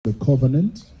the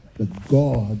covenant, the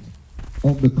God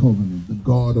of the covenant, the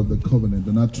God of the covenant.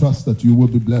 And I trust that you will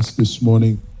be blessed this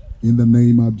morning in the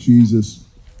name of Jesus,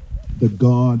 the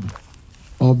God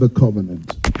of the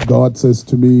covenant. God says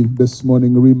to me this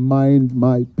morning, remind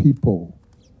my people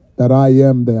that I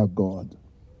am their God,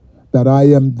 that I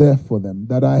am there for them,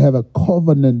 that I have a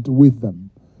covenant with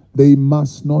them. They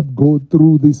must not go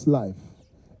through this life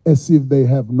as if they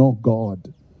have no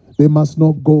God. They must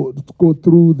not go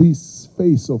through this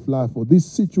phase of life or these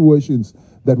situations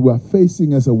that we are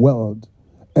facing as a world,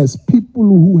 as people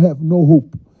who have no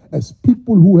hope, as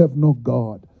people who have no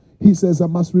God. He says, I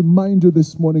must remind you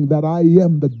this morning that I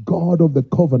am the God of the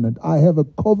covenant. I have a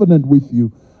covenant with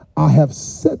you. I have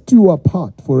set you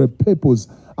apart for a purpose.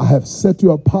 I have set you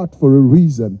apart for a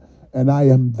reason. And I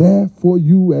am there for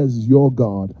you as your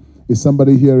God. Is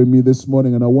somebody hearing me this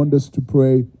morning? And I want us to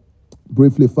pray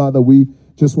briefly. Father, we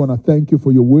just want to thank you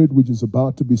for your word which is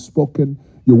about to be spoken.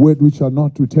 Your word which shall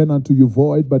not return unto you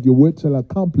void, but your word shall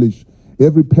accomplish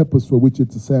every purpose for which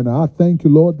it is sent. I thank you,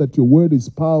 Lord, that your word is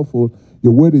powerful.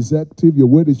 Your word is active. Your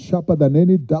word is sharper than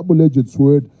any double-edged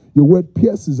sword. Your word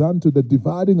pierces unto the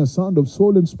dividing asunder of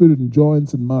soul and spirit and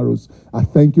joints and marrows. I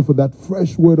thank you for that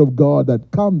fresh word of God that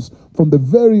comes from the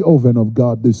very oven of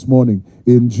God this morning.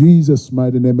 In Jesus'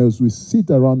 mighty name, as we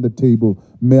sit around the table,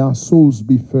 may our souls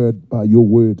be fed by your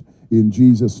word. In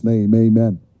Jesus' name,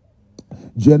 amen.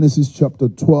 Genesis chapter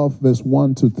 12, verse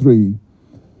 1 to 3.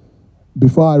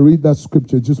 Before I read that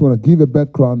scripture, I just want to give a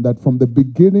background that from the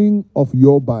beginning of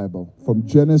your Bible, from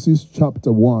Genesis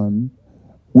chapter 1,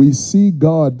 we see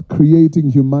God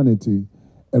creating humanity,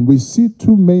 and we see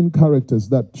two main characters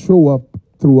that show up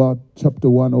throughout chapter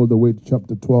 1 all the way to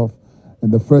chapter 12.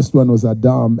 And the first one was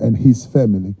Adam and his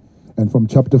family. And from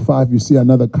chapter 5, you see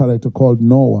another character called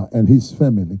Noah and his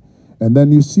family. And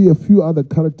then you see a few other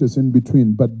characters in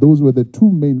between, but those were the two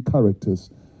main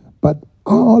characters. But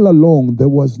all along, there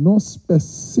was no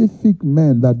specific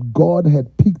man that God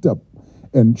had picked up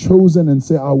and chosen and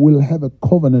say, I will have a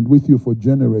covenant with you for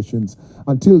generations.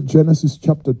 Until Genesis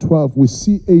chapter 12, we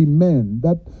see a man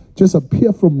that just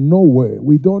appeared from nowhere.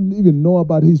 We don't even know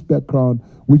about his background.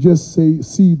 We just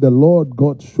see the Lord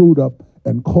God showed up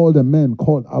and called a man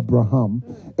called Abraham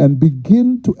and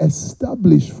begin to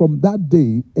establish from that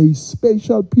day a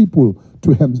special people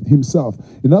to himself.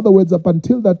 In other words, up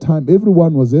until that time,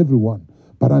 everyone was everyone.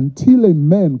 But until a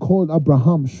man called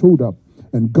Abraham showed up,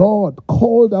 and God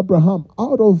called Abraham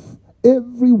out of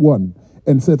everyone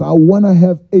and said, I want to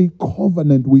have a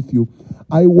covenant with you.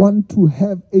 I want to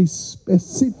have a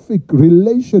specific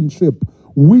relationship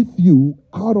with you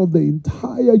out of the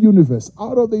entire universe,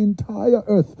 out of the entire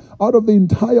earth, out of the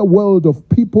entire world of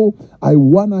people. I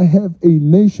want to have a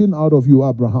nation out of you,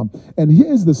 Abraham. And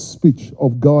here's the speech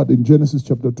of God in Genesis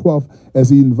chapter 12 as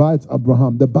he invites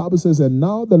Abraham. The Bible says, and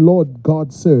now the Lord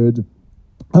God said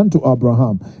unto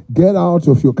Abraham, get out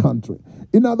of your country.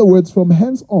 In other words, from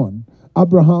hence on,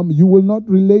 Abraham, you will not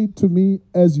relate to me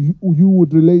as you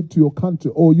would relate to your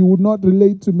country, or you would not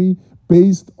relate to me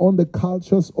based on the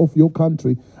cultures of your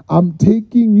country. I'm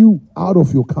taking you out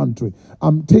of your country.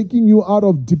 I'm taking you out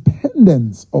of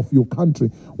dependence of your country.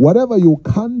 Whatever your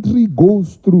country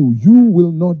goes through, you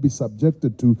will not be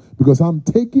subjected to, because I'm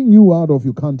taking you out of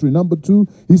your country. Number two,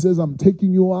 he says, I'm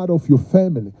taking you out of your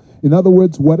family. In other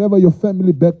words, whatever your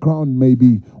family background may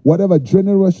be, whatever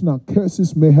generational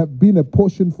curses may have been a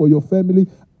portion for your family,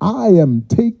 I am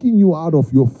taking you out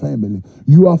of your family.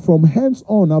 You are from hence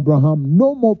on, Abraham,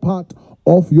 no more part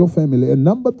of your family. And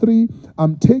number three,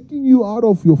 I'm taking you out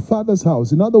of your father's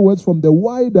house. In other words, from the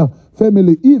wider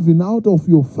family, even out of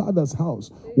your father's house.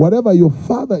 Whatever your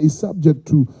father is subject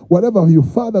to, whatever your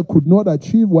father could not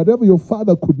achieve, whatever your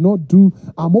father could not do,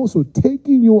 I'm also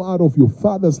taking you out of your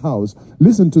father's house.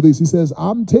 Listen to this. He says,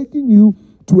 I'm taking you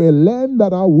to a land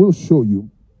that I will show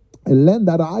you. A land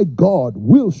that I, God,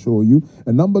 will show you.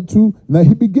 And number two, now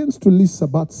he begins to list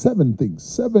about seven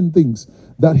things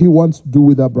that he wants to do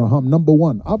with Abraham. Number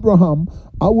one, Abraham,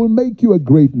 I will make you a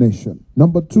great nation.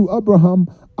 Number two, Abraham,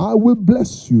 I will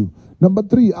bless you. Number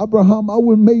three, Abraham, I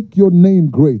will make your name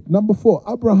great. Number four,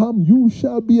 Abraham, you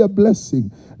shall be a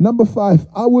blessing. Number five,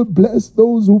 I will bless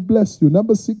those who bless you.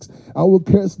 Number six, I will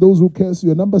curse those who curse you.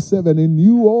 And number seven, in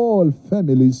you all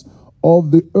families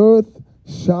of the earth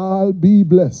shall be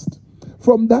blessed.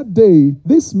 From that day,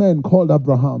 this man called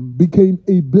Abraham became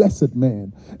a blessed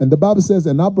man. And the Bible says,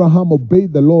 and Abraham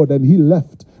obeyed the Lord and he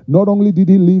left. Not only did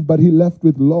he leave, but he left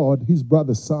with Lot, his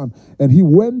brother's son. And he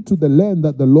went to the land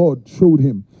that the Lord showed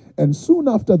him. And soon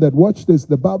after that, watch this,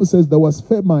 the Bible says there was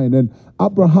famine and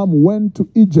Abraham went to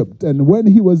Egypt. And when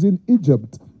he was in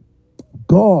Egypt,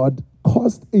 God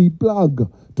caused a plague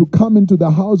to to come into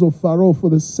the house of Pharaoh for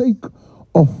the sake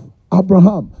of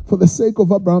Abraham, for the sake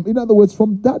of Abraham. In other words,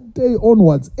 from that day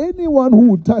onwards, anyone who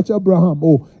would touch Abraham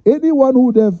or anyone who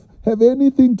would have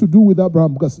anything to do with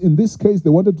Abraham, because in this case,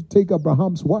 they wanted to take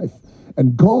Abraham's wife.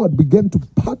 And God began to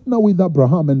partner with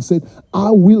Abraham and said,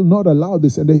 I will not allow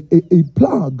this. And a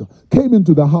plague came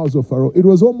into the house of Pharaoh. It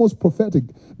was almost prophetic,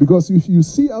 because if you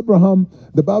see Abraham,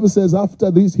 the Bible says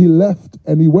after this he left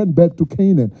and he went back to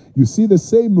Canaan. You see the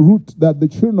same route that the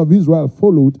children of Israel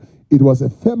followed. It was a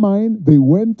famine. They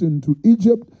went into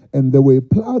Egypt, and there were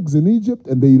plagues in Egypt,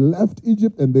 and they left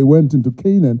Egypt and they went into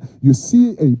Canaan. You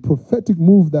see a prophetic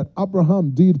move that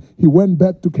Abraham did. He went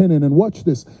back to Canaan. And watch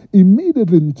this.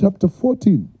 Immediately in chapter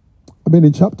 13,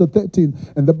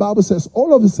 and the Bible says,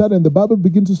 all of a sudden, the Bible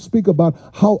begins to speak about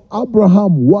how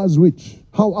Abraham was rich,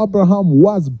 how Abraham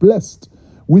was blessed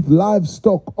with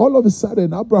livestock. All of a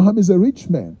sudden, Abraham is a rich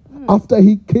man after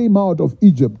he came out of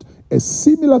Egypt. A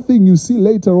similar thing you see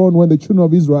later on when the children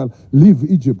of Israel leave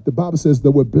Egypt. The Bible says they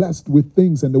were blessed with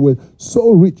things and they were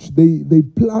so rich. They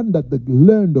plundered the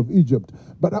land of Egypt.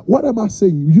 But what am I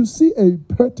saying? You see a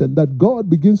pattern that God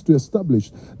begins to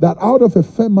establish, that out of a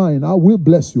famine, I will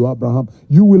bless you, Abraham.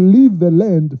 You will leave the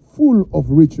land full of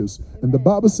riches. And the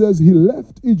Bible says he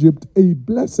left Egypt a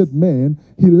blessed man.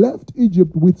 He left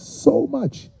Egypt with so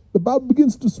much. The Bible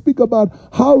begins to speak about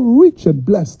how rich and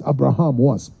blessed Abraham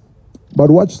was. But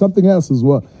watch something else as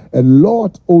well. And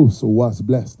Lot also was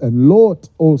blessed. And Lot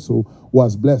also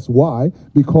was blessed. Why?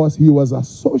 Because he was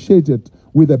associated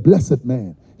with a blessed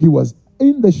man. He was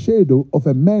in the shadow of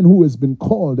a man who has been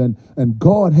called and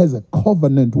God has a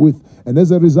covenant with. And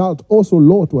as a result, also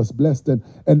Lot was blessed.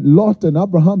 And Lot and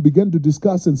Abraham began to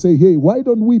discuss and say, hey, why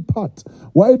don't we part?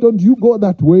 Why don't you go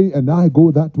that way and I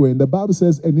go that way? And the Bible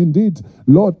says, and indeed,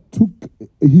 Lot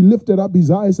he lifted up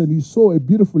his eyes and he saw a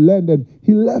beautiful land and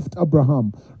he left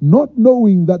Abraham, not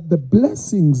knowing that the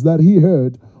blessings that he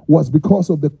heard was because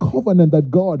of the covenant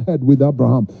that God had with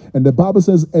Abraham. And the Bible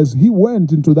says, as he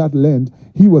went into that land,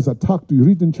 he was attacked. You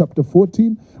read in chapter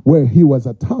 14, where he was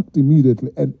attacked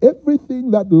immediately. And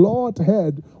everything that Lot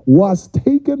had was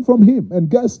taken from him. And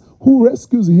guess who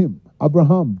rescues him?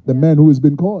 Abraham, the man who has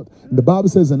been called. And the Bible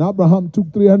says, and Abraham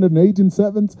took 318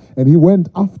 servants, and he went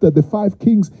after the 5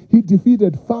 kings. He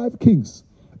defeated 5 kings.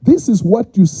 This is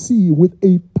what you see with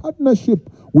a partnership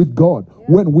with God.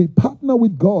 When we partner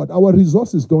with God, our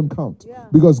resources don't count,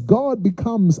 because God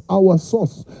becomes our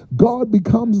source. God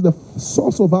becomes the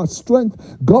source of our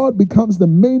strength. God becomes the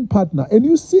main partner. And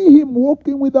you see him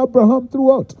walking with Abraham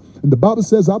throughout. And the Bible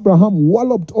says Abraham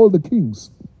walloped all the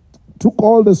kings, took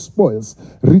all the spoils,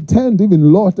 returned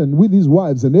even Lot and with his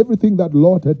wives and everything that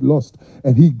Lot had lost.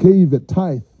 And he gave a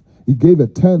tithe. He gave a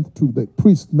tenth to the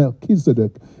priest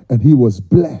Melchizedek, and he was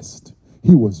blessed.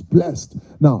 He was blessed.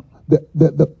 Now,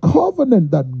 the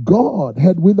covenant that God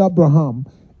had with Abraham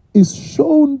is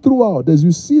shown throughout. As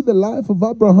you see the life of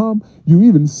Abraham, you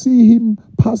even see him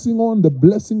passing on the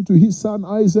blessing to his son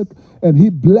Isaac, and he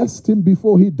blessed him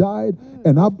before he died,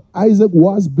 and Isaac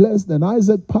was blessed, and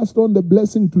Isaac passed on the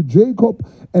blessing to Jacob,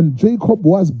 and Jacob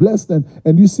was blessed,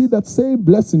 and you see that same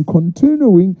blessing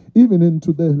continuing even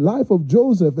into the life of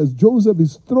Joseph, as Joseph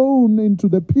is thrown into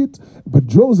the pit, but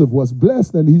Joseph was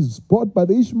blessed, and he's bought by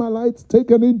the Ishmaelites,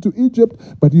 taken into Egypt,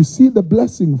 but you see the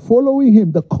blessing following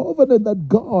him. The covenant that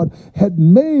God had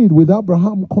made with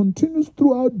Abraham continues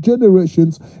throughout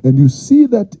generations, and you see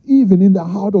that even in the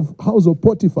house of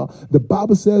Potiphar, the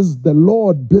Bible says the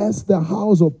Lord blessed the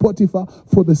house of Potiphar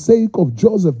for the sake of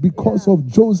Joseph. Because of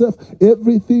Joseph,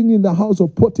 everything in the house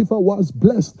of Potiphar was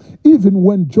blessed. Even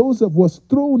when Joseph was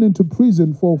thrown into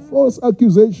prison for false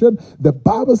accusation, the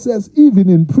Bible says even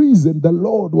in prison, the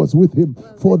Lord was with him.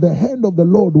 For the hand of the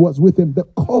Lord was with him. The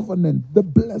covenant, the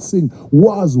blessing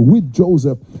was with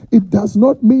Joseph. It does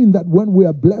not mean that when we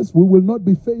are blessed, we will not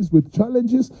be faced with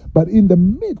challenges, but in the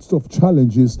midst of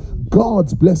challenges,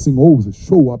 God's blessing always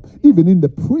show up. Even in the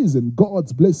prison,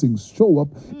 God's blessings show up.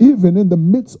 Even in the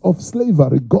midst of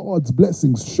slavery, God's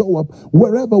blessings show up.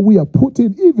 Wherever we are put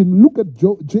in, even look at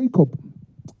Jacob.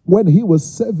 When he was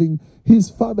serving his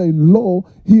father-in-law,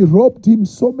 he robbed him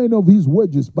so many of his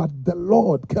wages, but the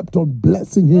Lord kept on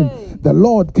blessing him. The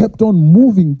Lord kept on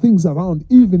moving things around,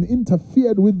 even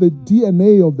interfered with the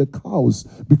DNA of the cows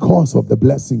because of the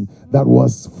blessing that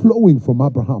was flowing from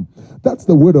Abraham. That's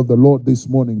the word of the Lord this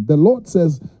morning. The Lord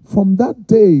says, from that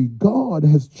day, God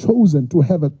has chosen to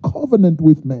have a covenant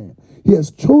with man. He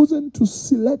has chosen to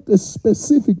select a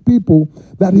specific people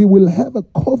that he will have a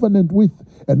covenant with.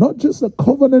 And not just a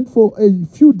covenant for a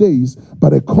few days,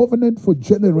 but a covenant for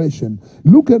generation.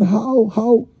 Look at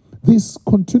how this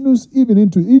continues even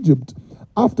into Egypt.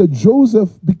 After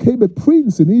Joseph became a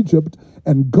prince in Egypt,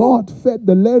 And God fed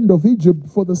the land of Egypt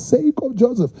for the sake of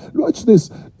Joseph. Watch this.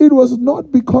 It was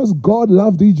not because God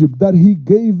loved Egypt that he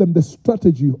gave them the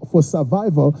strategy for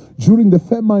survival during the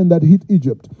famine that hit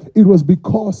Egypt. It was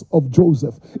because of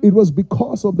Joseph. It was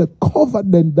because of the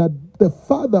covenant that the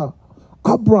father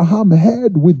Abraham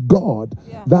had with God,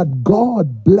 that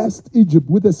God blessed Egypt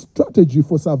with a strategy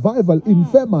for survival in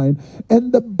famine.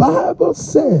 And the Bible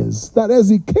says that as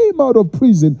he came out of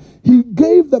prison, he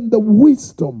gave them the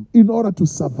wisdom in order to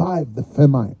survive the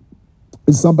famine.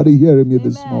 Is somebody hearing me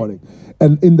this morning?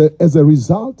 And as a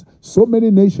result, so many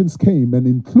nations came, and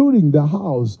including the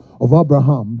house of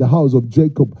Abraham, the house of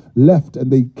Jacob, left,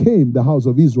 and they came, the house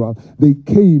of Israel, they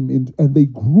came in, and they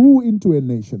grew into a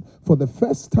nation. For the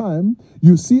first time,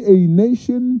 you see a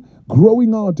nation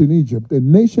growing out in Egypt, a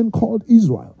nation called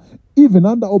Israel. Even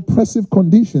under oppressive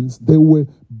conditions, they were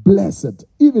blessed.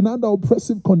 Even under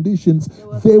oppressive conditions,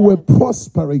 they were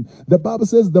prospering. The Bible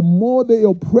says the more they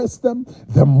oppressed them,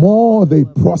 the more they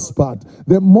prospered.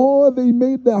 The more they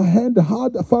made their hand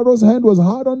hard, Pharaoh's hand was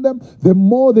hard on them, the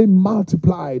more they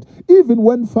multiplied. Even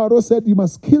when Pharaoh said, you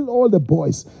must kill all the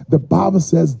boys, the Bible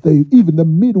says even the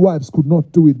midwives could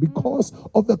not do it because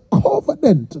of the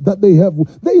covenant that they have.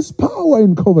 There is power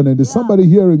in covenant. Is somebody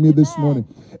hearing me this morning?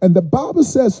 And the Bible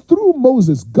says through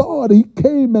Moses, God, he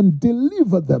came and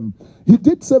delivered them. He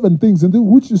did 7 things, and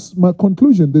which is my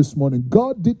conclusion this morning.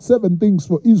 God did 7 things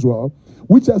for Israel,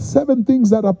 which are 7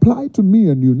 things that apply to me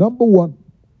and you. Number 1,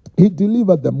 he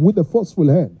delivered them with a forceful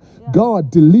hand.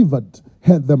 God delivered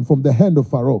them from the hand of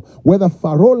Pharaoh. Whether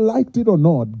Pharaoh liked it or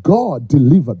not, God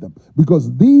delivered them,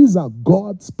 because these are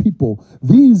God's people.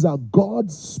 These are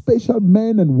God's special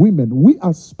men and women. We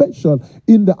are special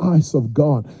in the eyes of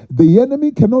God. The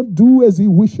enemy cannot do as he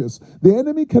wishes. The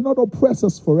enemy cannot oppress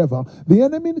us forever. The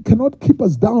enemy cannot keep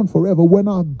us down forever. When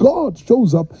our God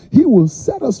shows up, he will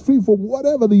set us free from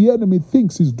whatever the enemy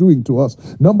thinks he's doing to us.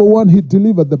 Number 1, he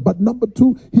delivered them. But number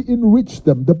 2, he enriched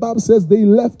them. The Bible says they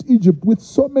left Egypt with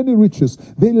so many riches.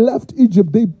 They left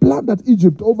Egypt, they plundered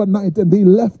Egypt overnight, and they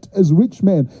left as rich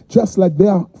men, just like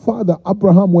their father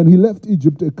Abraham, when he left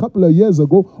Egypt a couple of years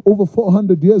ago, over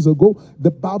 400 years ago. The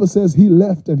Bible says he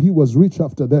left and he was rich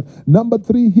after that. Number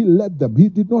 3, he led them. He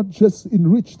did not just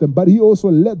enrich them, but he also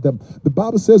led them. The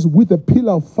Bible says with a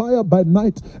pillar of fire by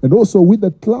night, and also with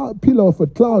a pillar of a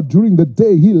cloud during the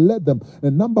day, he led them.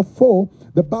 And number 4,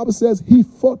 the Bible says he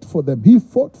fought for them. He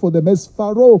fought for them as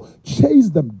Pharaoh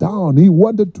chased them down. He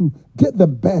wanted to get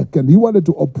them back, and he wanted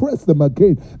to oppress them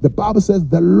again. The Bible says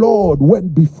the Lord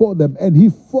went before them and he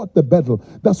fought the battle.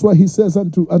 That's why he says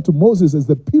unto Moses, as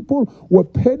the people were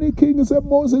panicking, he said,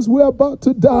 Moses, we're about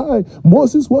to die.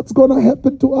 Moses, what's going to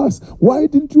happen to us? Why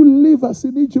didn't you leave us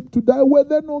in Egypt to die? Were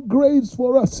there no graves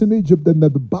for us in Egypt? And the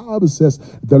Bible says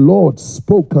the Lord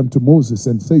spoke unto Moses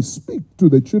and said, speak to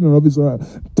the children of Israel.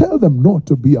 Tell them not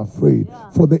to be afraid.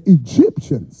 For the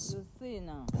Egyptians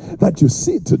that you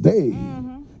see today,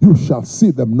 you shall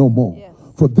see them no more.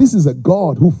 For this is a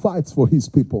God who fights for his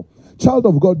people. Child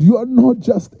of God, you are not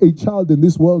just a child in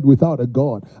this world without a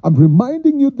God. I'm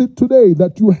reminding you today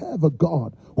that you have a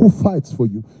God who fights for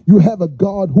you. You have a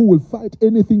God who will fight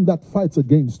anything that fights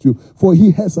against you, for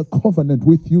he has a covenant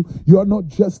with you. You are not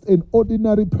just an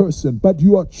ordinary person, but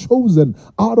you are chosen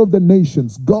out of the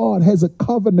nations. God has a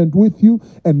covenant with you,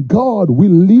 and God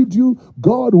will lead you.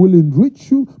 God will enrich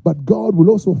you, but God will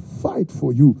also fight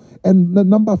for you. And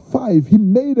number 5, he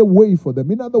made a way for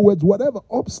them. In other words, whatever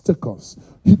obstacles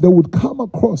they would come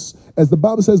across, as the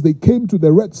Bible says, they came to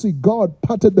the Red Sea. God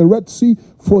parted the Red Sea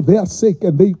for their sake,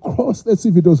 and they crossed as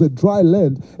if it was a dry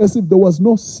land, as if there was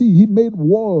no sea. He made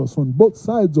walls on both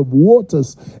sides of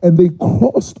waters, and they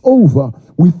crossed over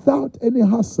without any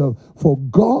hassle. For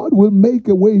God will make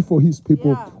a way for his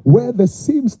people where there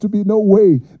seems to be no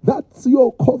way. That's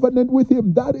your covenant with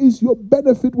him. That is your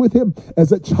benefit with him.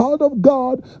 As a child of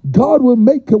God, God will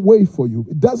make a way for you.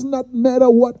 It does not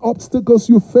matter what obstacles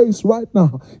you face right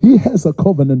now. He has a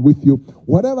covenant with you.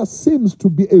 Whatever seems to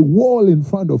be a wall in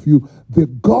front of you, the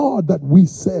God that we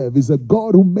serve is a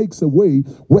God who makes a way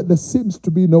where there seems to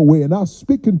be no way. And I'm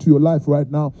speaking to your life right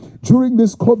now. During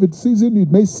this COVID season, it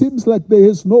may seem like there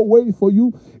is no way for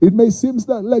you. It may seem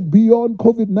like beyond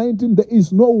COVID-19, there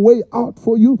is no way out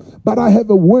for you. But I have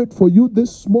a word for you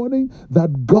this morning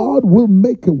that God will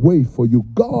make a way for you.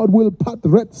 God will part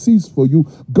Red Seas for you.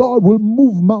 God will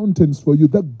move mountains for you.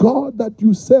 The God that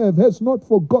you serve has not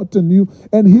forgotten you,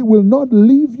 and he will not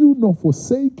leave you nor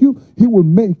forsake you. He will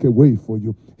make a way for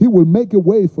you. He will make a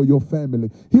way for your family.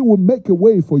 He will make a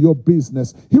way for your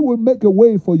business. He will make a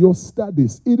way for your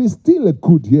studies. It is still a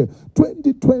good year.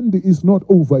 2020 is not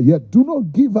over yet. Do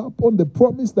not give up on the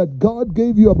promise that God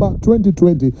gave you about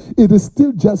 2020. It is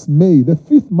still just May, the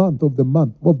 5th month of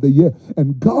the year,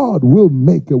 and God will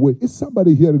make a way. Is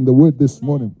somebody hearing the word this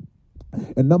morning?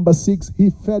 And number 6, he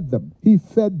fed them. He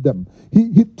fed them.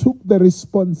 He took the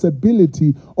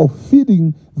responsibility of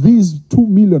feeding these 2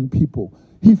 million people.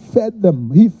 He fed them.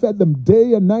 He fed them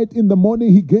day and night. In the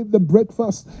morning, he gave them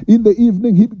breakfast. In the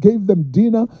evening, he gave them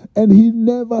dinner. And he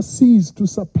never ceased to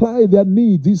supply their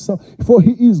needs. For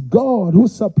he is God who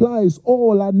supplies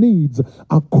all our needs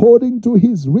according to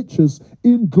his riches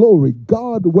in glory.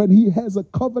 God, when he has a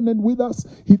covenant with us,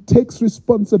 he takes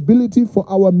responsibility for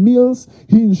our meals.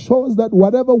 He ensures that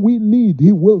whatever we need,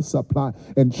 he will supply.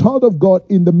 And child of God,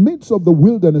 in the midst of the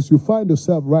wilderness you find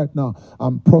yourself right now,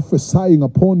 I'm prophesying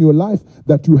upon your life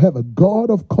that you have a God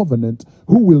of covenant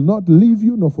who will not leave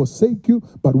you nor forsake you,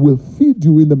 but will feed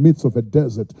you in the midst of a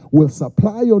desert, will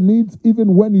supply your needs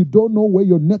even when you don't know where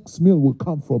your next meal will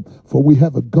come from. For we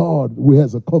have a God who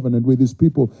has a covenant with his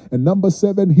people. And number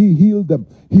 7, he healed them.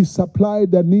 He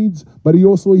supplied their needs, but he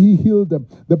healed them.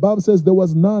 The Bible says there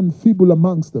was none feeble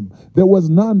amongst them. There was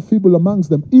none feeble amongst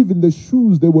them. Even the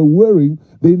shoes they were wearing,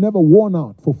 they never worn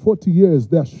out. For 40 years,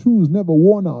 their shoes never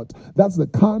worn out. That's the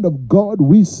kind of God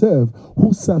we serve,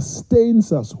 who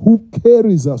sustains us, who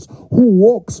carries us, who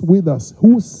walks with us,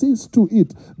 who sees to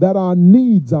it that our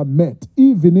needs are met.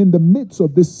 Even in the midst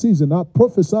of this season, I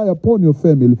prophesy upon your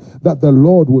family that the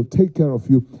Lord will take care of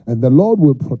you, and the Lord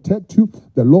will protect you,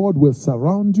 the Lord will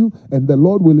surround you, and the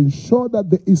Lord will ensure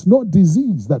that there is no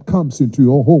disease that comes into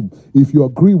your home if you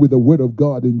agree with the word of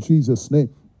God in Jesus' name.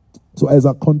 So as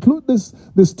I conclude this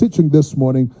teaching this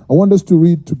morning, I want us to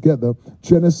read together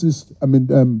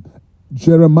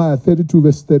Jeremiah 32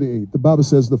 verse 38. The Bible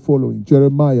says the following,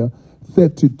 Jeremiah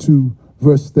 32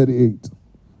 verse 38,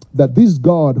 that this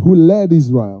God who led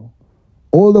Israel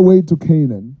all the way to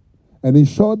Canaan and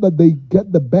ensured that they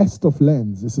get the best of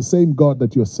lands, it's the same God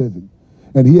that you're serving.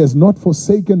 And he has not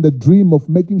forsaken the dream of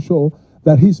making sure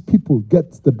that his people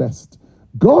get the best.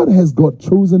 God has got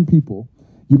chosen people.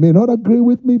 You may not agree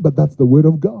with me, but that's the word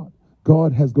of God.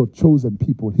 God has got chosen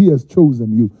people. He has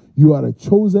chosen you. You are a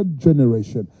chosen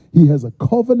generation. He has a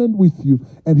covenant with you,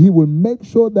 and he will make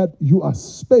sure that you are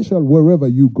special wherever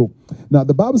you go. Now,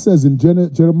 the Bible says in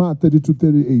Jeremiah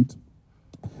 32:38,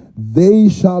 they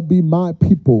shall be my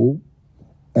people,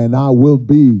 and I will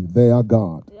be their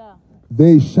God. Yeah.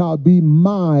 They shall be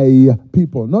my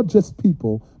people, not just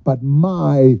people, but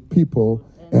my people,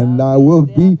 and I will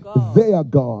be their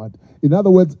God. In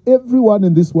other words, everyone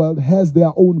in this world has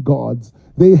their own gods.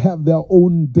 They have their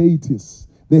own deities.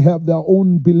 They have their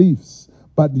own beliefs.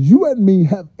 But you and me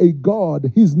have a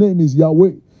God. His name is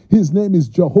Yahweh. His name is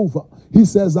Jehovah. He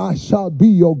says, I shall be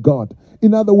your God.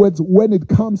 In other words, when it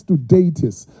comes to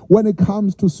deities, when it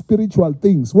comes to spiritual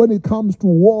things, when it comes to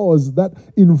wars that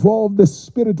involve the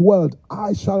spirit world,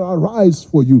 I shall arise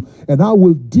for you, and I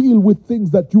will deal with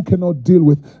things that you cannot deal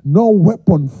with. No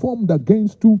weapon formed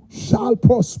against you shall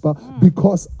prosper,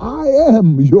 because I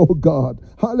am your God.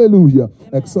 Hallelujah. Amen.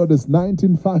 Exodus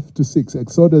 19, 5-6.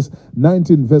 Exodus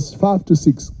 19, verse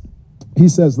 5-6. He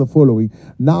says the following,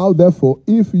 now therefore,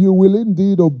 if you will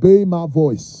indeed obey my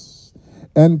voice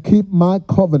and keep my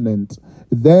covenant,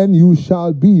 then you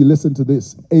shall be, listen to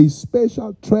this, a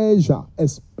special treasure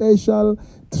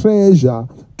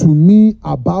to me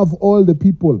above all the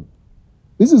people.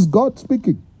 This is God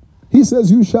speaking. He says,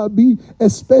 you shall be a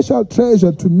special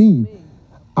treasure to me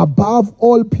above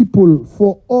all people,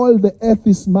 for all the earth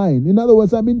is mine. In other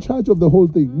words, I'm in charge of the whole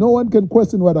thing. No one can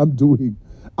question what I'm doing.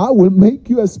 I will make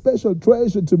you a special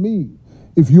treasure to me.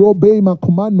 If you obey my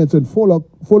commandments and follow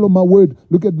my word,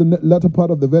 look at the latter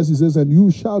part of the verse. He says, and you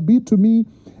shall be to me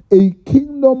a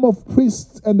kingdom of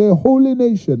priests and a holy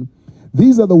nation.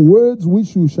 These are the words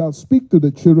which you shall speak to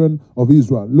the children of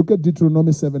Israel. Look at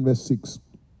Deuteronomy 7 verse 6.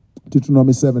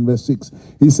 Deuteronomy 7 verse 6.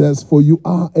 He says, for you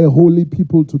are a holy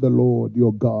people to the Lord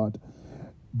your God.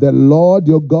 The Lord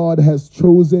your God has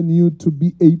chosen you to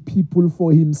be a people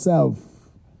for himself.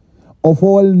 Of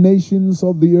all nations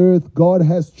of the earth, God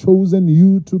has chosen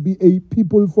you to be a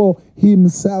people for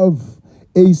himself,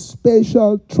 a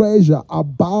special treasure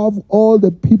above all the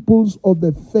peoples of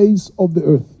the face of the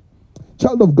earth.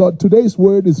 Child of God, today's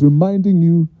word is reminding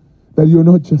you that you're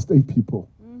not just a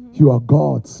people. You are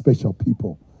God's special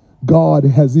people. God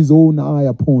has his own eye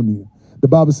upon you. The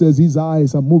Bible says his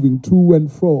eyes are moving to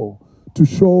and fro to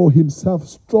show himself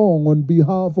strong on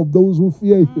behalf of those who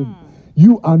fear him.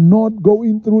 You are not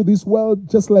going through this world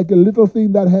just like a little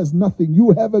thing that has nothing.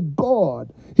 You have a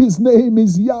God. His name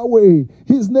is Yahweh.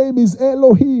 His name is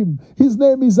Elohim. His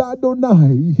name is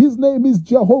Adonai. His name is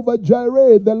Jehovah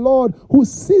Jireh, the Lord who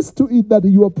sees to it that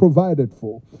you are provided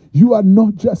for. You are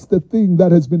not just a thing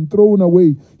that has been thrown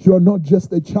away. You are not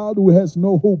just a child who has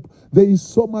no hope. There is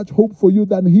so much hope for you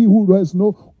than he who has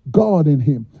no God in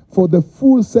him. For the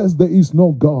fool says there is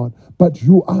no God, but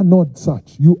you are not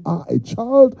such. You are a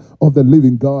child of the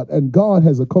living God, and God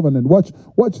has a covenant. Watch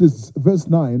this, verse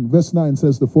 9. Verse 9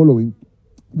 says the following.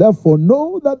 Therefore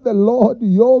know that the Lord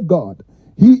your God,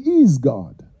 he is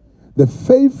God, the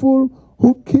faithful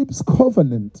who keeps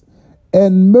covenant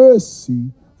and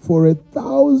mercy for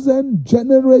 1,000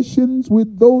 generations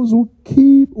with those who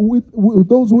with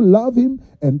those who love him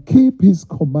and keep his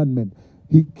commandment.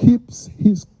 He keeps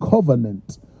his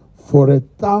covenant for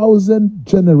 1,000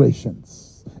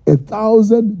 generations.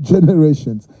 1,000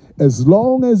 generations. As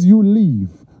long as you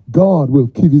live, God will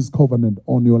keep his covenant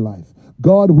on your life.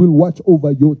 God will watch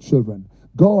over your children.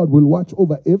 God will watch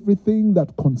over everything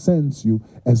that concerns you.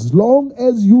 As long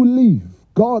as you live,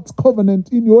 God's covenant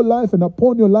in your life and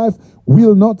upon your life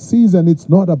will not cease, and it's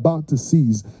not about to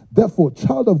cease. Therefore,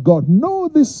 child of God, know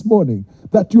this morning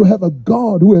that you have a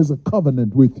God who has a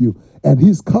covenant with you. And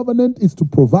his covenant is to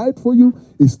provide for you,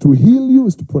 is to heal you,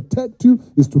 is to protect you,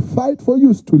 is to fight for you,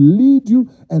 is to lead you,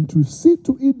 and to see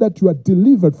to it that you are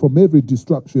delivered from every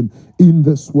destruction in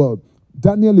this world.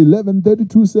 Daniel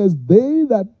 11:32 says, they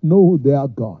that know their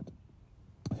God,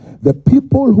 the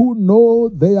people who know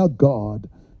their God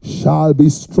shall be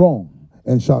strong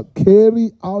and shall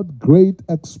carry out great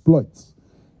exploits.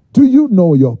 Do you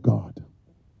know your God?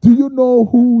 Do you know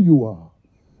who you are?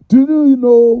 Do you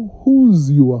know whose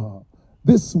you are?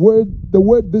 The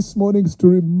word this morning is to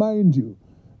remind you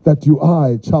that you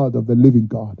are a child of the living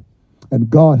God, and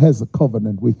God has a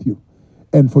covenant with you.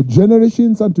 And for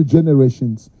generations unto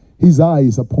generations, his eye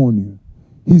is upon you.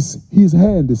 His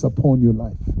hand is upon your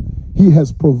life. He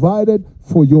has provided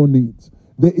for your needs.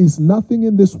 There is nothing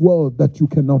in this world that you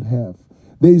cannot have.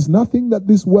 There is nothing that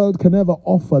this world can ever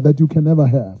offer that you can never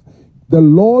have. The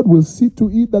Lord will see to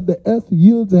it that the earth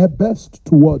yields her best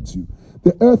towards you.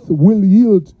 The earth will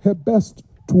yield her best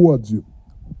towards you.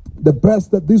 The best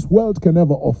that this world can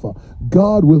ever offer.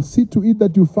 God will see to it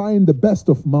that you find the best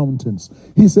of mountains.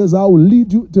 He says, I will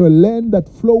lead you to a land that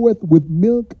floweth with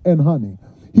milk and honey.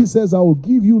 He says, I will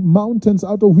give you mountains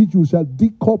out of which you shall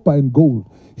dig copper and gold.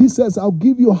 He says, I'll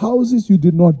give you houses you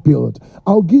did not build.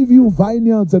 I'll give you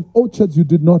vineyards and orchards you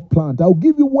did not plant. I'll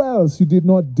give you wells you did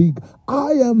not dig.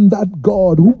 I am that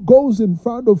God who goes in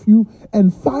front of you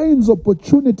and finds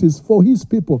opportunities for his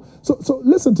people. So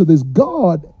listen to this.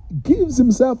 God gives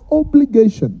himself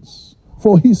obligations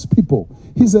for his people.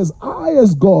 He says, I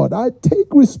as God, I take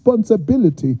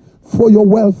responsibility for your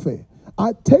welfare.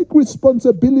 I take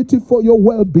responsibility for your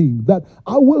well-being, that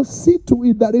I will see to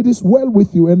it that it is well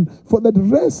with you, and for the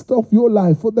rest of your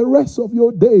life, for the rest of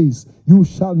your days, you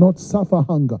shall not suffer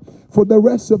hunger. For the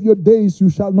rest of your days, you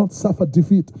shall not suffer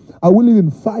defeat. I will even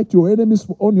fight your enemies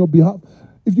on your behalf.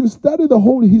 If you study the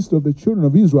whole history of the children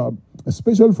of Israel,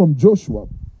 especially from Joshua,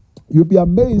 you'll be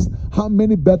amazed how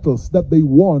many battles that they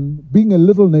won, being a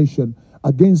little nation,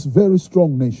 against very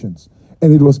strong nations.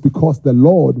 And it was because the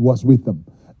Lord was with them.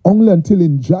 Only until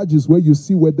in Judges where you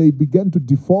see where they began to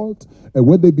default and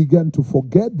where they began to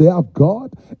forget their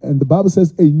God. And the Bible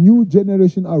says a new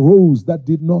generation arose that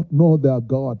did not know their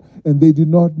God. And they did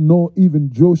not know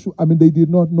even Joshua. They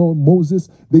did not know Moses.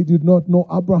 They did not know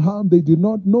Abraham. They did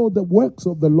not know the works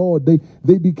of the Lord.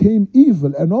 They became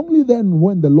evil. And only then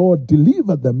when the Lord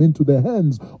delivered them into the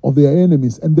hands of their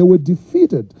enemies, and they were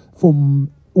defeated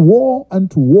from war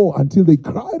unto war until they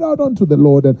cried out unto the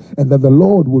Lord, and that the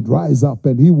Lord would rise up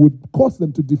and he would cause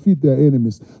them to defeat their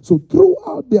enemies. So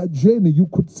throughout their journey, you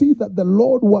could see that the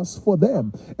Lord was for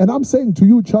them. And I'm saying to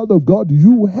you, child of God,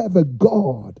 you have a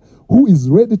God who is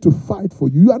ready to fight for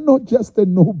you. You are not just a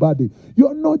nobody. You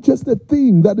are not just a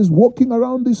thing that is walking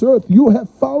around this earth. You have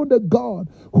found a God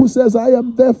who says, I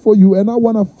am there for you, and I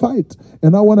want to fight,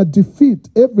 and I want to defeat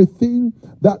everything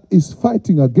that is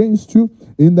fighting against you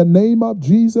in the name of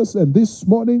Jesus. And this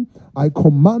morning, I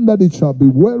command that it shall be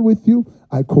well with you.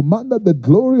 I command that the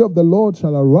glory of the Lord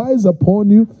shall arise upon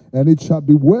you, and it shall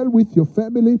be well with your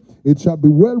family. It shall be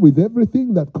well with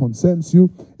everything that concerns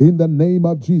you in the name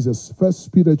of Jesus. 1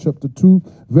 Peter chapter 2,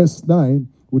 verse 9.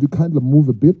 Would you kindly move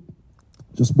a bit?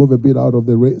 Just move a bit out of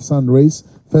the sun rays.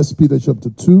 1 Peter chapter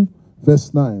 2,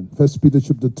 verse 9. 1 Peter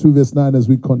chapter 2, verse 9 as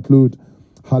we conclude.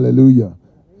 Hallelujah.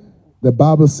 The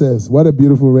Bible says, what a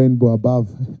beautiful rainbow above.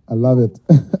 I love it.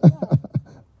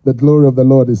 The glory of the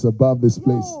Lord is above this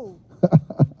place.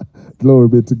 Glory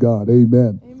be to God.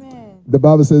 Amen. Amen. The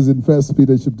Bible says in 1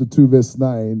 Peter chapter 2 verse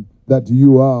 9 that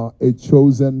you are a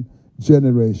chosen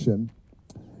generation.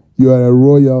 You are a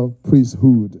royal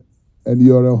priesthood and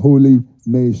you are a holy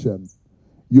nation.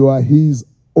 You are his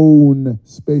own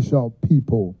special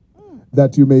people,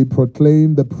 that you may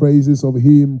proclaim the praises of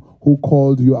him who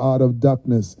called you out of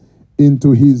darkness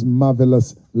into his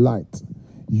marvelous light.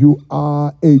 You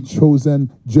are a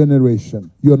chosen generation.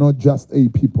 You're not just a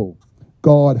people.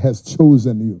 God has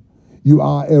chosen you. You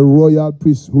are a royal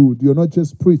priesthood. You're not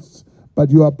just priests,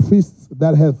 but you are priests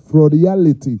that have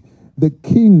royalty. The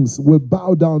kings will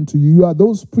bow down to you. You are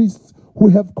those priests who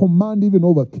have command even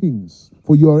over kings.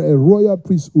 For you are a royal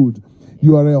priesthood.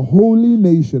 You are a holy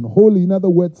nation. Holy, in other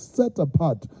words, set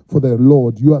apart for the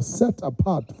Lord. You are set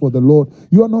apart for the Lord.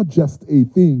 You are not just a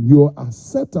thing. You are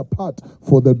set apart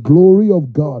for the glory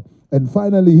of God. And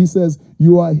finally, he says,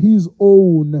 you are his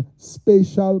own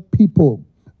special people.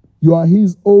 You are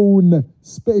his own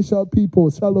special people.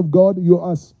 Child of God, you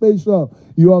are special.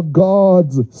 You are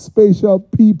God's special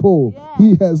people. Yeah.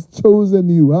 He has chosen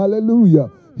you.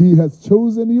 Hallelujah. He has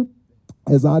chosen you.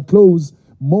 As I close,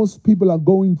 most people are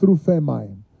going through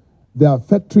famine. Their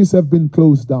factories have been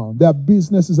closed down. Their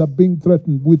businesses are being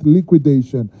threatened with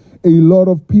liquidation. A lot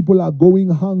of people are going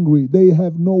hungry. They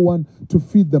have no one to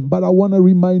feed them. But I want to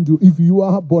remind you, if you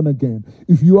are born again,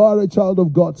 if you are a child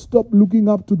of God, stop looking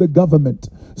up to the government.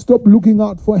 Stop looking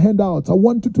out for handouts. I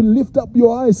want you to lift up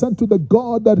your eyes unto the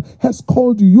God that has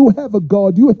called you. You have a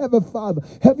God. You have a Father.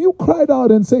 Have you cried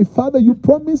out and say, Father, you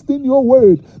promised in your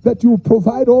word that you will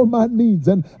provide all my needs.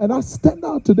 And I stand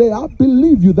out today. I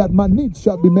believe you that my needs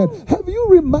shall be met. Have you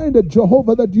reminded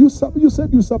Jehovah that you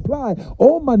said you supply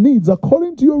all my needs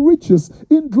according to your riches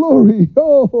in glory?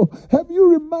 Oh, have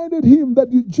you reminded him that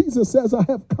Jesus says, I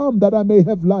have come that I may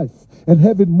have life and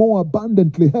have it more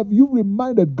abundantly? Have you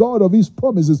reminded God of his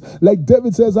promises? Like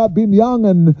David says, I've been young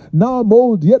and now I'm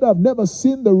old, yet I've never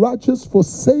seen the righteous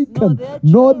forsaken,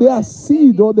 nor their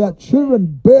seed or their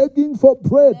children begging for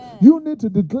bread. You need to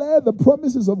declare the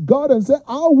promises of God and say,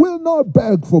 I will not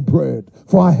beg for bread,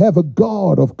 for I have a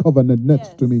God of covenant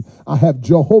next to me. I have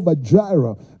Jehovah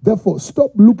Jireh. Therefore,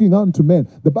 stop looking unto men.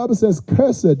 The Bible says,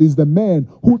 cursed is the man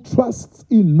who trusts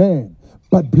in man,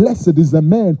 but blessed is the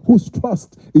man whose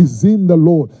trust is in the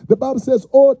Lord. The Bible says,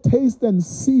 oh, taste and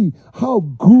see how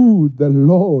good the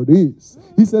Lord is.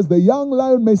 He says, the young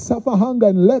lion may suffer hunger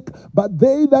and lack, but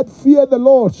they that fear the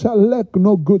Lord shall lack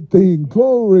no good thing.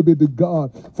 Glory be to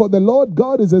God. For the Lord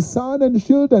God is a sun and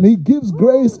shield, and he gives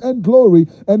grace and glory,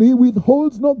 and he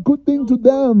withholds no good thing to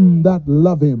them that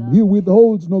love him. He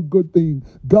withholds no good thing.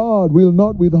 God will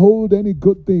not withhold any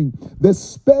good thing. The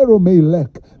sparrow may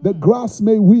lack, the grass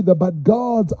may wither, but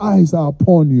God's eyes are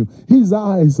upon you. His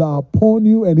eyes are upon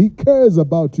you, and he cares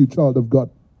about you, child of God.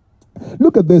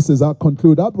 Look at this as I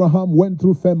conclude. Abraham went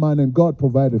through famine and God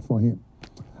provided for him.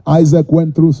 Isaac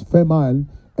went through famine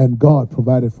and God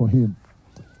provided for him.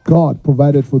 God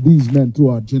provided for these men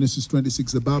throughout Genesis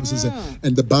 26. The Bible says,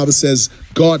 and the Bible says,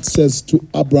 God says to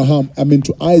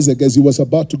to Isaac, as he was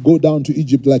about to go down to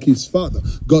Egypt like his father,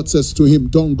 God says to him,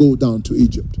 don't go down to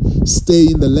Egypt. Stay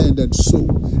in the land and sow.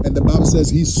 And the Bible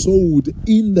says he sowed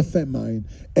in the famine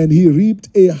and he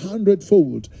reaped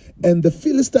 100-fold. And the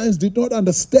Philistines did not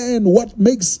understand what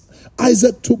makes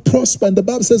Isaac to prosper. And the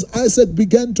Bible says Isaac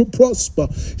began to prosper.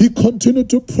 He continued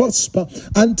to prosper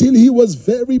until he was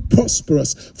very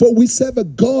prosperous. For we serve a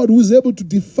God who is able to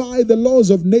defy the laws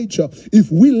of nature.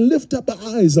 If we lift up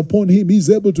our eyes upon him, he's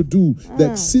able to do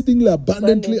the exceedingly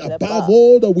abundantly above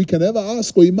all that we can ever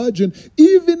ask or imagine,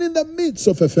 even in the midst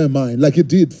of a famine, like he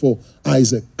did for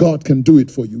Isaac. God can do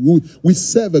it for you. We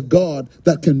serve a God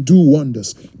that can do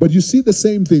wonders. But you see the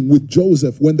same thing with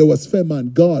Joseph. When there was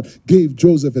famine, God gave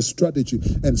Joseph a strategy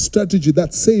that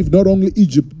saved not only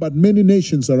Egypt, but many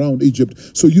nations around Egypt.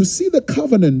 So you see the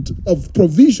covenant of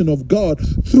provision of God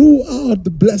throughout the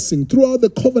blessing, throughout the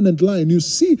covenant line. You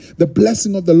see the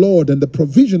blessing of the Lord and the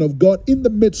provision of God in the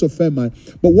midst of famine.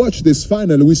 But watch this.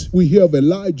 Finally, we hear of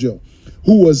Elijah,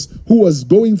 who was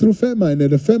going through famine,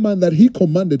 and a famine that he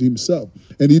commanded himself.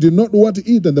 And he did not want to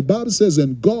eat. And the Bible says,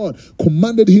 and God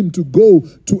commanded him to go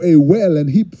to a well, and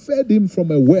he fed him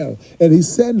from a well. And he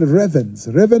sent ravens.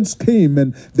 Ravens came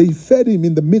and they fed him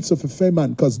in the midst of a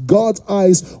famine, because God's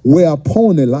eyes were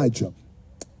upon Elijah.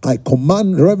 I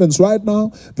command reverence right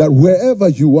now that wherever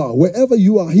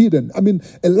you are hidden. I mean,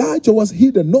 Elijah was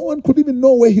hidden. No one could even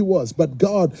know where he was, but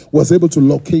God was able to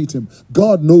locate him.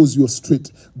 God knows your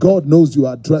street. God knows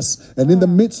your address. And in the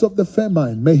midst of the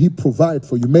famine, may he provide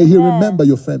for you. May he remember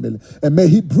your family. And may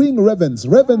he bring ravens.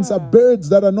 Ravens are birds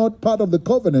that are not part of the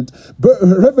covenant.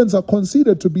 Ravens are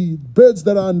considered to be birds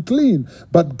that are unclean,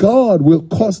 but God will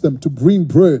cause them to bring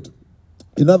bread.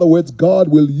 In other words, God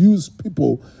will use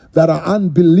people that are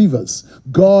unbelievers.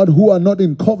 God who are not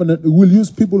in covenant will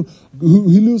use people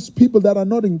that are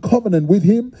not in covenant with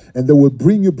him, and they will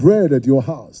bring you bread at your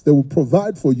house. They will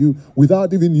provide for you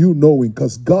without even you knowing,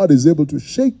 because God is able to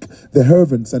shake the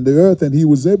heavens and the earth, and he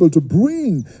was able to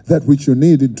bring that which you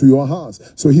need into your house.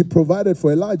 So he provided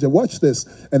for Elijah. Watch this.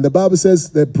 And the Bible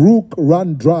says the brook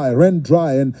ran dry,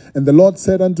 and the Lord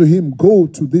said unto him, go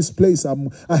to this place.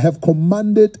 I have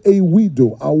commanded a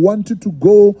widow. I want you to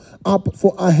go up,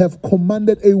 for I have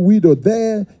commanded a widow.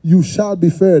 There you shall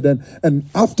be fed. And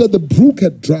after the brook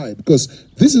had dried, because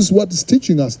this is what is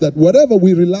teaching us, that whatever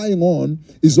we're relying on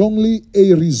is only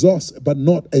a resource, but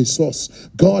not a source.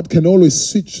 God can always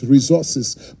switch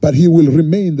resources, but he will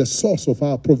remain the source of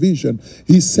our provision.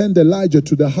 He sent Elijah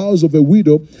to the house of a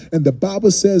widow, and the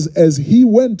Bible says as he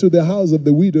went to the house of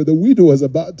the widow was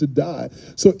about to die.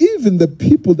 So even the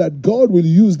people that God will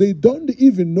use, they don't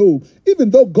even know, even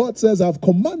though God says, I've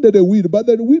commanded a widow, but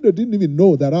the widow didn't even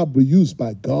know that I'll be used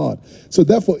by God. So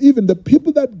therefore, even the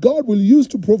people that God will use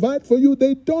to provide for you,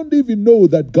 they don't even know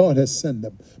that God has sent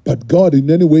them. But God, in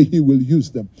any way, he will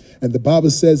use them. And the Bible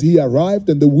says he arrived,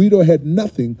 and the widow had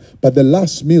nothing but the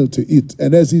last meal to eat.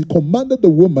 And as he commanded the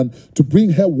woman to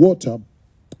bring her water,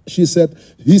 he said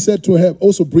to her,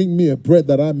 also bring me a bread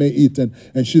that I may eat. And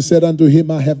she said unto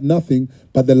him, I have nothing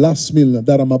but the last meal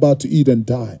that I'm about to eat and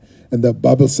die. And the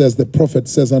Bible says, the prophet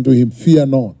says unto him, fear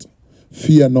not,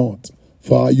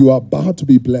 for you are about to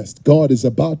be blessed. God is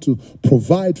about to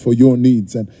provide for your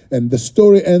needs. And the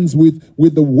story ends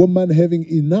with the woman having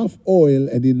enough oil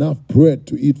and enough bread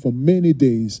to eat for many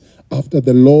days after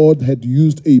the Lord had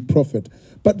used a prophet.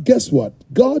 But guess what?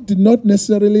 God did not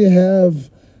necessarily have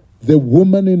the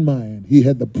woman in mind. He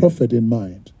had the prophet in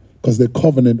mind, because the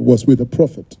covenant was with the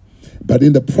prophet. But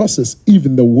in the process,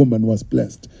 even the woman was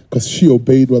blessed, because she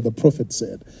obeyed what the prophet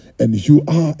said. And you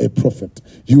are a prophet.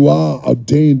 You are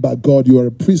ordained by God. You are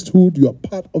a priesthood. You are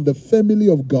part of the family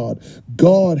of God.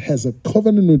 God has a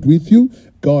covenant with you.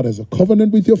 God has a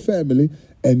covenant with your family,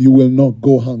 and you will not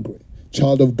go hungry.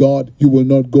 Child of God, you will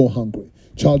not go hungry.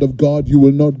 Child of God, you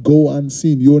will not go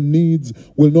unseen. Your needs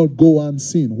will not go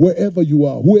unseen. Wherever you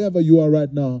are, whoever you are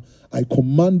right now, I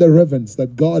command the reverence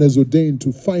that God has ordained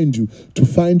to find you, to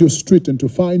find your street and to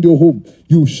find your home.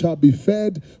 You shall be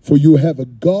fed, for you have a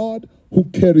God who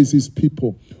carries his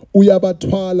people.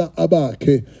 Uyabathwala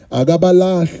abakhe,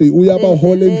 akabalahle,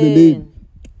 uyabahola endleleni.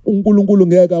 uNkulunkulu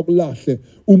ngeke akulahle,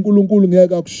 uNkulunkulu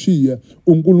ngeke akushiye,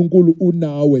 uNkulunkulu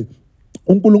unawe.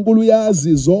 uNkulunkulu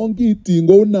uyazi zonke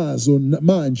idingo unazo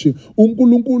manje.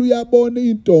 uNkulunkulu uyabona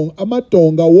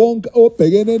amadonga wonke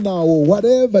obhekene nawo,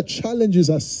 whatever challenges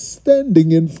are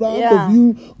standing in front of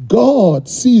you, God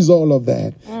sees all of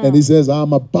that. And he says,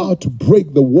 I'm about to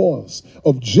break the walls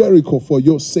of Jericho for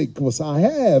your sake, because I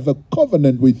have a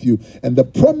covenant with you, and the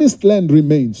promised land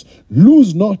remains.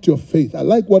 Lose not your faith. I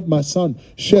like what my son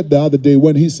shared the other day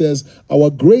when he says, our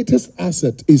greatest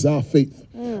asset is our faith.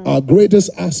 Our greatest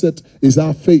asset is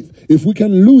our faith. If we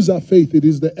can lose our faith, it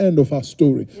is the end of our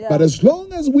story. But as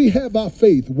long as we have our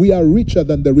faith, we are richer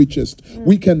than the richest.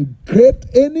 We can get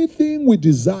anything we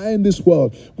desire in this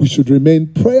world. We should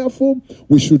remain prayerful.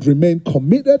 We should remain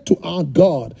committed to our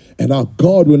God. And our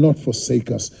God will not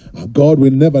forsake us. Our God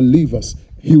will never leave us.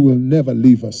 He will never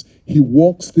leave us. He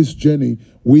walks this journey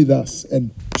with us.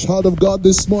 And child of God,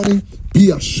 this morning,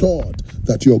 be assured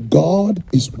that your God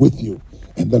is with you.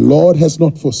 And the Lord has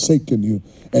not forsaken you.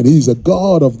 And he's a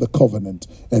God of the covenant.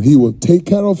 And he will take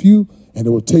care of you, and he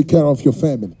will take care of your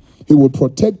family. He will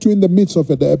protect you in the midst of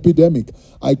the epidemic.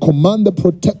 I command the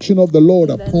protection of the Lord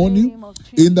upon you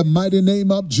in the mighty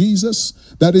name of Jesus,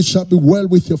 that it shall be well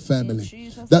with your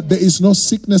family. That there is no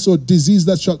sickness or disease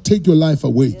that shall take your life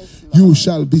away. You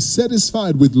shall be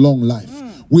satisfied with long life.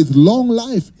 With long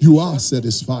life, you are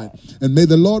satisfied. And may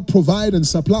the Lord provide and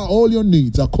supply all your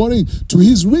needs according to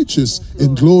his riches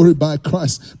in glory by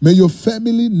Christ. May your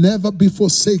family never be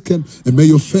forsaken, and may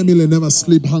your family never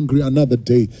sleep hungry another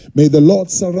day. May the Lord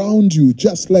surround you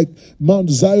just like Mount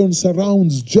Zion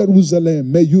surrounds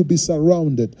Jerusalem. May you be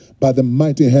surrounded by the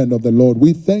mighty hand of the Lord.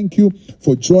 We thank you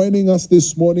for joining us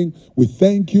this morning. We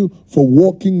thank you for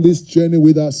walking this journey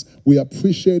with us. We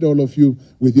appreciate all of you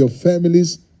with your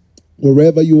families.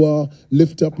 Wherever you are,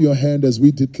 lift up your hand as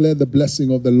we declare the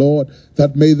blessing of the Lord,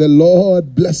 that may the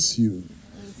Lord bless you.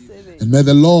 And may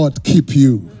the Lord keep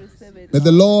you. May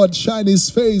the Lord shine his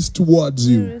face towards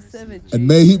you. And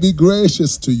may he be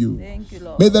gracious to you.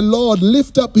 May the Lord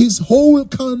lift up his whole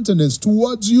countenance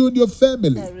towards you and your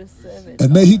family.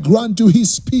 And may he grant you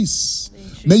his peace.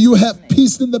 May you have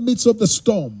peace in the midst of the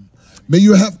storm. May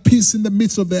you have peace in the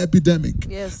midst of the epidemic.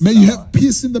 May you have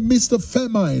peace in the midst of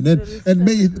famine. And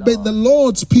may the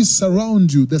Lord's peace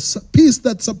surround you. The peace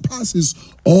that surpasses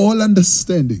all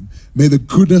understanding. May the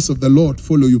goodness of the Lord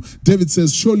follow you. David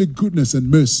says, surely goodness and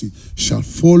mercy shall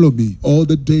follow me all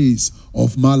the days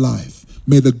of my life.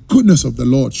 May the goodness of the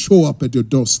Lord show up at your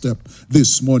doorstep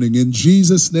this morning. In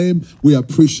Jesus' name, we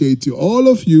appreciate you. All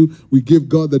of you, we give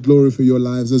God the glory for your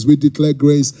lives as we declare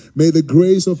grace. May the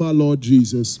grace of our Lord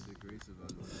Jesus,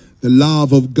 the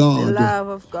love of God,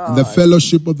 and the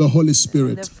fellowship of the Holy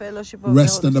Spirit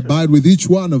rest and abide with each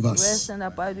one of us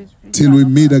till we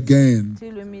meet again.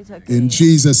 In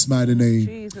Jesus' mighty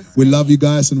name. We love you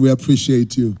guys and we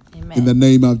appreciate you. In the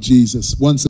name of Jesus. Once